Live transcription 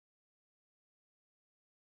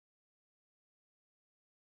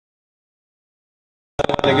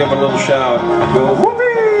and give a little shout. Go whoopee!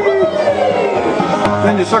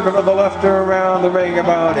 Then you circle to the left or around the ring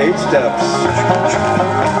about 8 steps.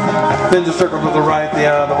 Then you circle to the right, the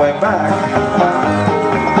other way back.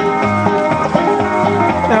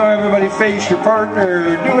 Now everybody face your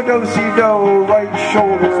partner. Do a do-si-do, right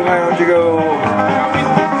shoulder around you go.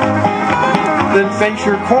 Then face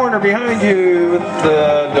your corner behind you with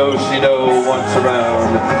the do-si-do once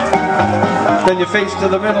around. Then you face to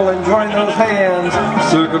the middle and join those hands.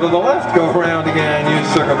 Circle to the left, go around again, you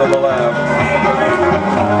circle to the left.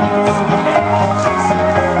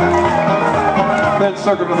 Then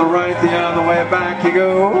circle to the right, the other way back you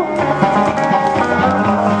go.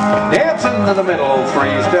 Dance into the middle,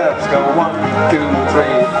 3 steps, go 1, 2, 3,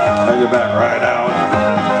 and you're back right out.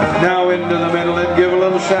 Now into the middle and give a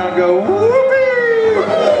little shout, go whoopee!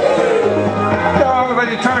 Now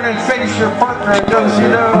everybody turn and face your partner and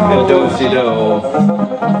do-si-do. And do-si-do.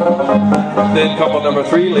 Then couple number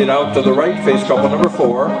 3, lead out to the right, face couple number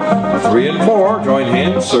 4. 3 and 4, join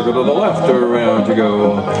hands, circle to the left or around you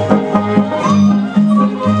go.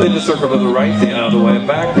 Then you circle to the right, the other way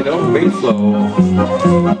back, you don't be slow.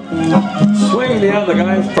 Swing the other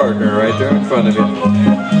guy's partner right there in front of you.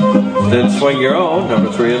 Then swing your own,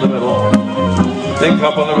 number 3 in the middle. Then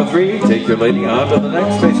couple number 3, take your lady on to the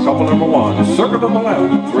next face, couple number 1. Circle to the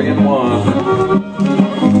left, 3 and 1.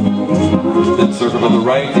 Then circle to the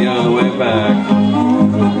right, the other way back.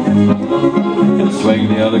 And swing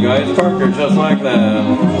the other guy's partner just like that.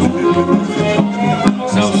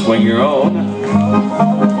 Now swing your own.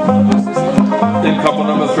 Then couple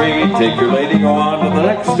number 3, take your lady, go on to the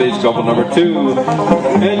next stage, couple number 2.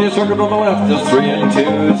 And you circle to the left, just 3 and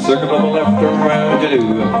 2. Circle to the left, around you do.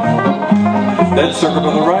 Then circle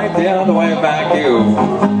to the right, the other way back you.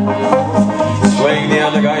 Swing the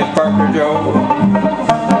other guy's partner, Joe.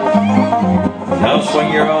 Now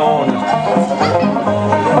swing your own.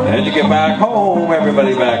 And you get back home,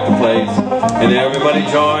 everybody back to place. And everybody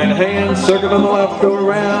join hands, circle to the left, go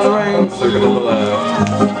around the ring, circle to the left.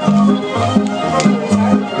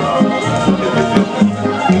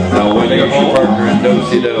 Now when you're your partner in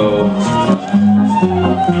do-si-do.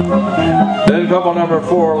 Then couple number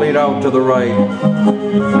 4, lead out to the right,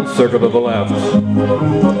 and circle to the left.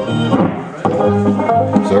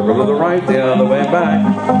 Circle to the right, the other way back.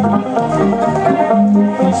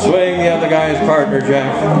 Swing the other guy's partner,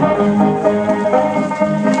 Jack.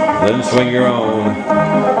 Then swing your own.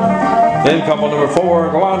 Then couple number 4,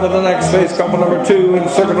 go on to the next face, couple number 2, and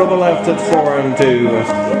circle to the left at 4 and 2.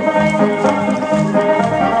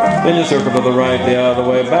 Then you circle to the right, the other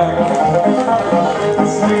way back.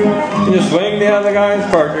 And you swing the other guy's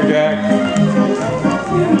partner, Jack.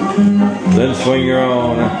 Then swing your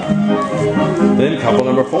own. Then couple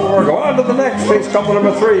number 4, go on to the next face, couple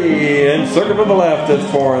number 3, and circle to the left at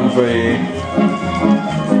 4 and 3.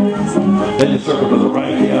 Then you circle to the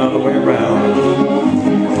right, the other way around.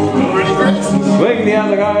 Swing the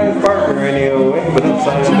other guy's partner and you wave it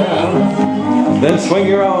upside down. Then swing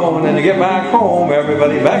your own and you get back home,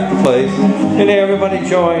 everybody back to place. And everybody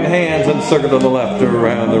join hands and circle to the left or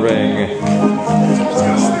around the ring.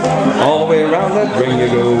 All the way around that ring you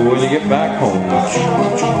go when you get back home.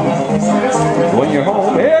 When you're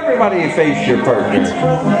home, everybody face your partner.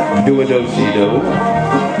 Do a do-si-do.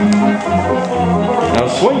 Now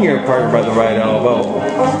swing your partner by the right elbow.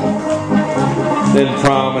 Then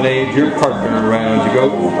promenade your partner around. You go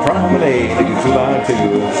promenade, 2 by 2.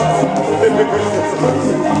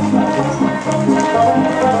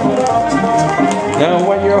 Now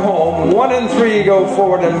when you're home, 1 and 3 go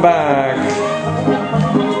forward and back.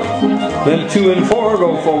 Then 2 and 4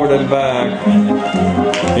 go forward and back.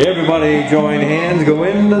 Everybody join hands, go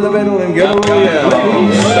into the middle and go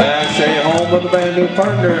yellow. Sashay home with a brand new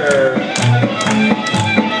partner.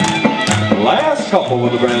 Last couple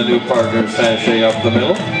with a brand new partner, sashay up the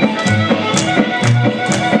middle.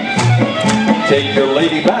 Take your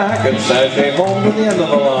lady back and sashay home to the end of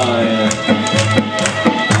the line.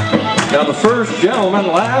 Now the first gentleman,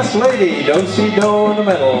 last lady, do-si-do in the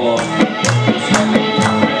middle.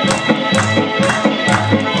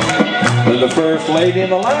 Then the first lady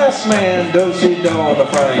and the last man, do-si-do in the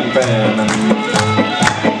frying pan.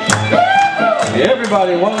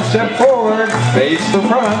 Everybody 1 step forward, face the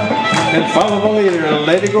front, and follow the leader.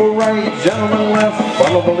 Lady go right, gentleman left,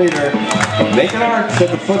 follow the leader. Make an arch at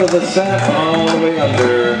the foot of the set, all the way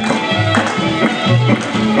under.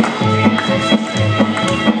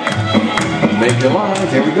 Make your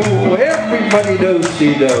lines, here we go. Everybody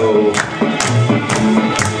do-si-do.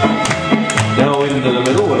 Now into the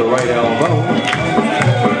middle with a right elbow.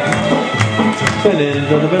 Then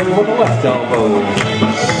into the middle with a left elbow.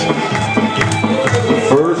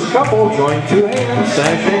 First first couple, join two hands,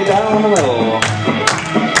 sashay down the middle.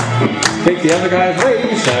 Take the other guy's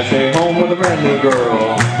lady, sashay home with a brand new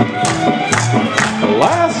girl. The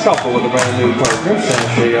last couple with a brand new partner,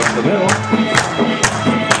 sashay up the middle.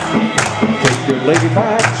 Take your lady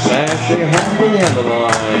back, sashay home to the end of the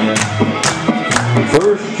line.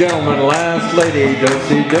 First gentleman, last lady,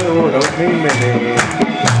 do-si-do, don't mean maybe.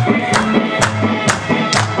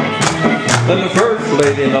 Then the first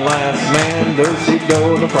lady and the last man,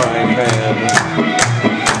 do-si-do, the frying pan.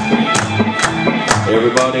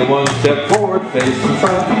 Everybody one step forward, face in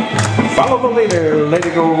front. Follow the leader, lady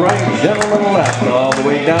go right, gentleman left, all the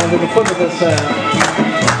way down to the foot of the set.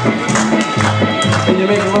 And you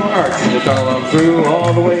make a little arch and you tunnel on through,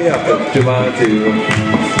 all the way up, it's 2 by 2.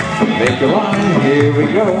 Make your line, here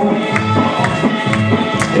we go.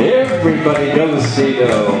 Everybody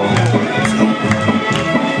do-si-do.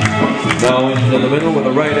 Now into the middle with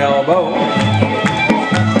the right elbow.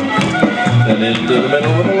 And into the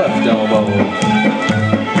middle with the left elbow.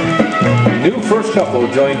 New first couple,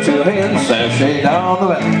 join two hands, sashay down the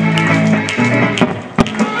middle.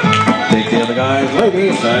 Take the other guy's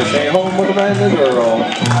lady, sashay home with a brand new girl.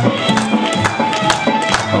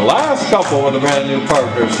 The last couple with a brand new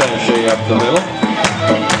partner, sashay up the middle.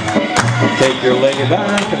 Take your lady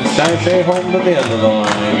back and sashay home to the end of the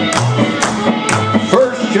line.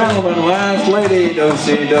 First gentleman, last lady,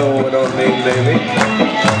 do-si-do, don't mean baby.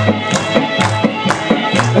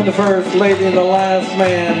 And the first lady and the last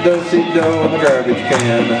man, do-si-do in the garbage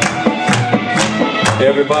can.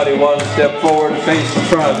 Everybody one step forward, face in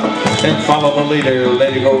front, and follow the leader.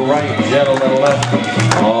 Lady go right, gentleman left,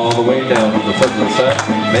 all the way down to the foot of the set.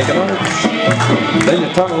 Make an arch. Then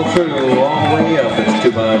you tunnel through, all the way up, it's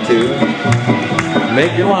 2 by 2.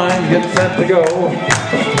 Make your line, get set to go.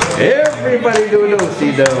 Everybody do a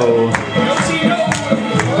do-si-do.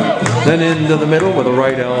 Then into the middle with the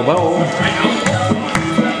right elbow.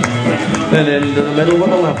 Then into the middle with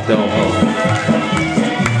the left elbow.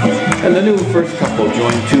 And the new first couple,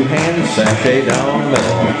 join two hands, sashay down the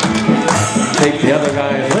middle. Take the other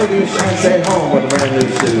guy's lady, sashay home with a brand new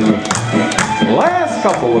suit. Last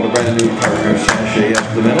couple with a brand new partner, sashay up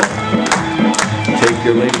the middle. Take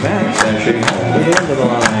your lady back, sashay home to the end of the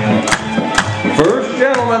line. First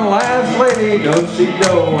gentleman, last lady, do-si-do,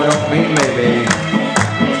 don't mean maybe.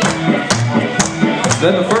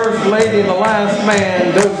 Then the first lady and the last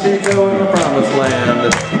man, do-si-do in the promised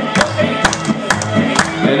land.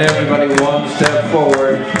 And everybody one step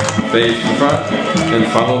forward, face in front, and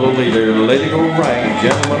follow the leader. Lady go right,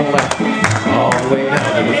 gentleman left, all the way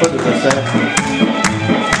down to the foot of the set.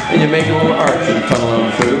 And you make a little arch and tunnel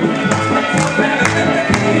on through.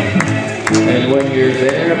 And when you're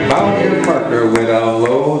there, bow your partner way down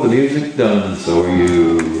low, the music's done, so are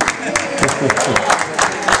you.